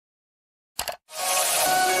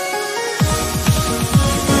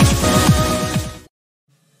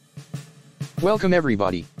Welcome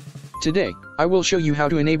everybody. Today, I will show you how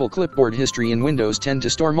to enable clipboard history in Windows 10 to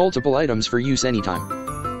store multiple items for use anytime.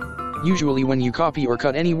 Usually when you copy or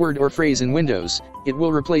cut any word or phrase in Windows, it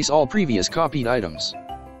will replace all previous copied items.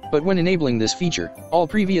 But when enabling this feature, all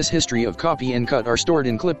previous history of copy and cut are stored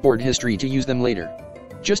in clipboard history to use them later.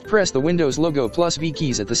 Just press the Windows logo plus V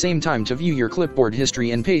keys at the same time to view your clipboard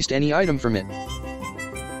history and paste any item from it.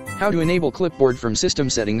 How to enable clipboard from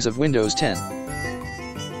System Settings of Windows 10.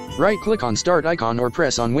 Right-click on Start icon or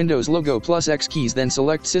press on Windows logo plus X keys, then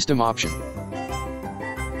select System option.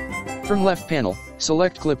 From left panel,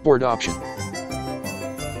 select Clipboard option.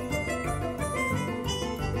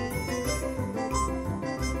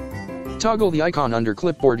 Toggle the icon under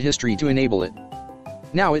Clipboard History to enable it.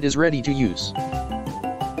 Now it is ready to use.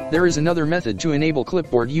 There is another method to enable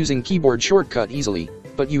clipboard using keyboard shortcut easily,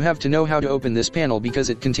 but you have to know how to open this panel because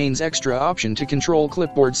it contains extra option to control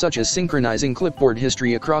clipboard, such as synchronizing clipboard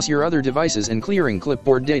history across your other devices and clearing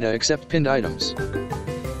clipboard data except pinned items.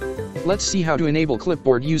 Let's see how to enable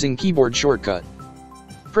clipboard using keyboard shortcut.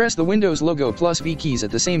 Press the Windows logo plus V keys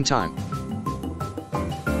at the same time.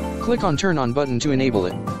 Click on Turn On button to enable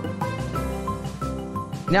it.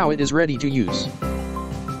 Now it is ready to use.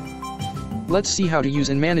 Let's see how to use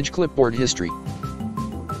and manage clipboard history.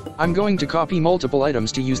 I'm going to copy multiple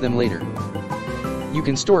items to use them later. You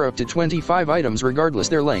can store up to 25 items regardless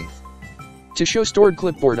their length. To show stored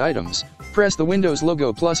clipboard items, press the Windows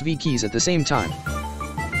logo plus V keys at the same time.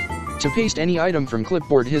 To paste any item from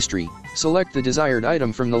clipboard history, select the desired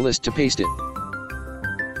item from the list to paste it.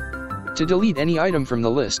 To delete any item from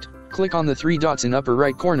the list, click on the three dots in upper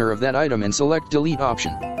right corner of that item and select Delete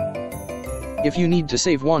option. If you need to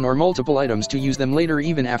save one or multiple items to use them later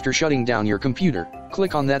even after shutting down your computer,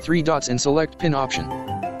 click on that three dots and select Pin option.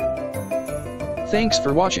 Thanks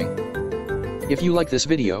for watching. If you like this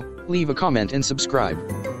video, leave a comment and subscribe.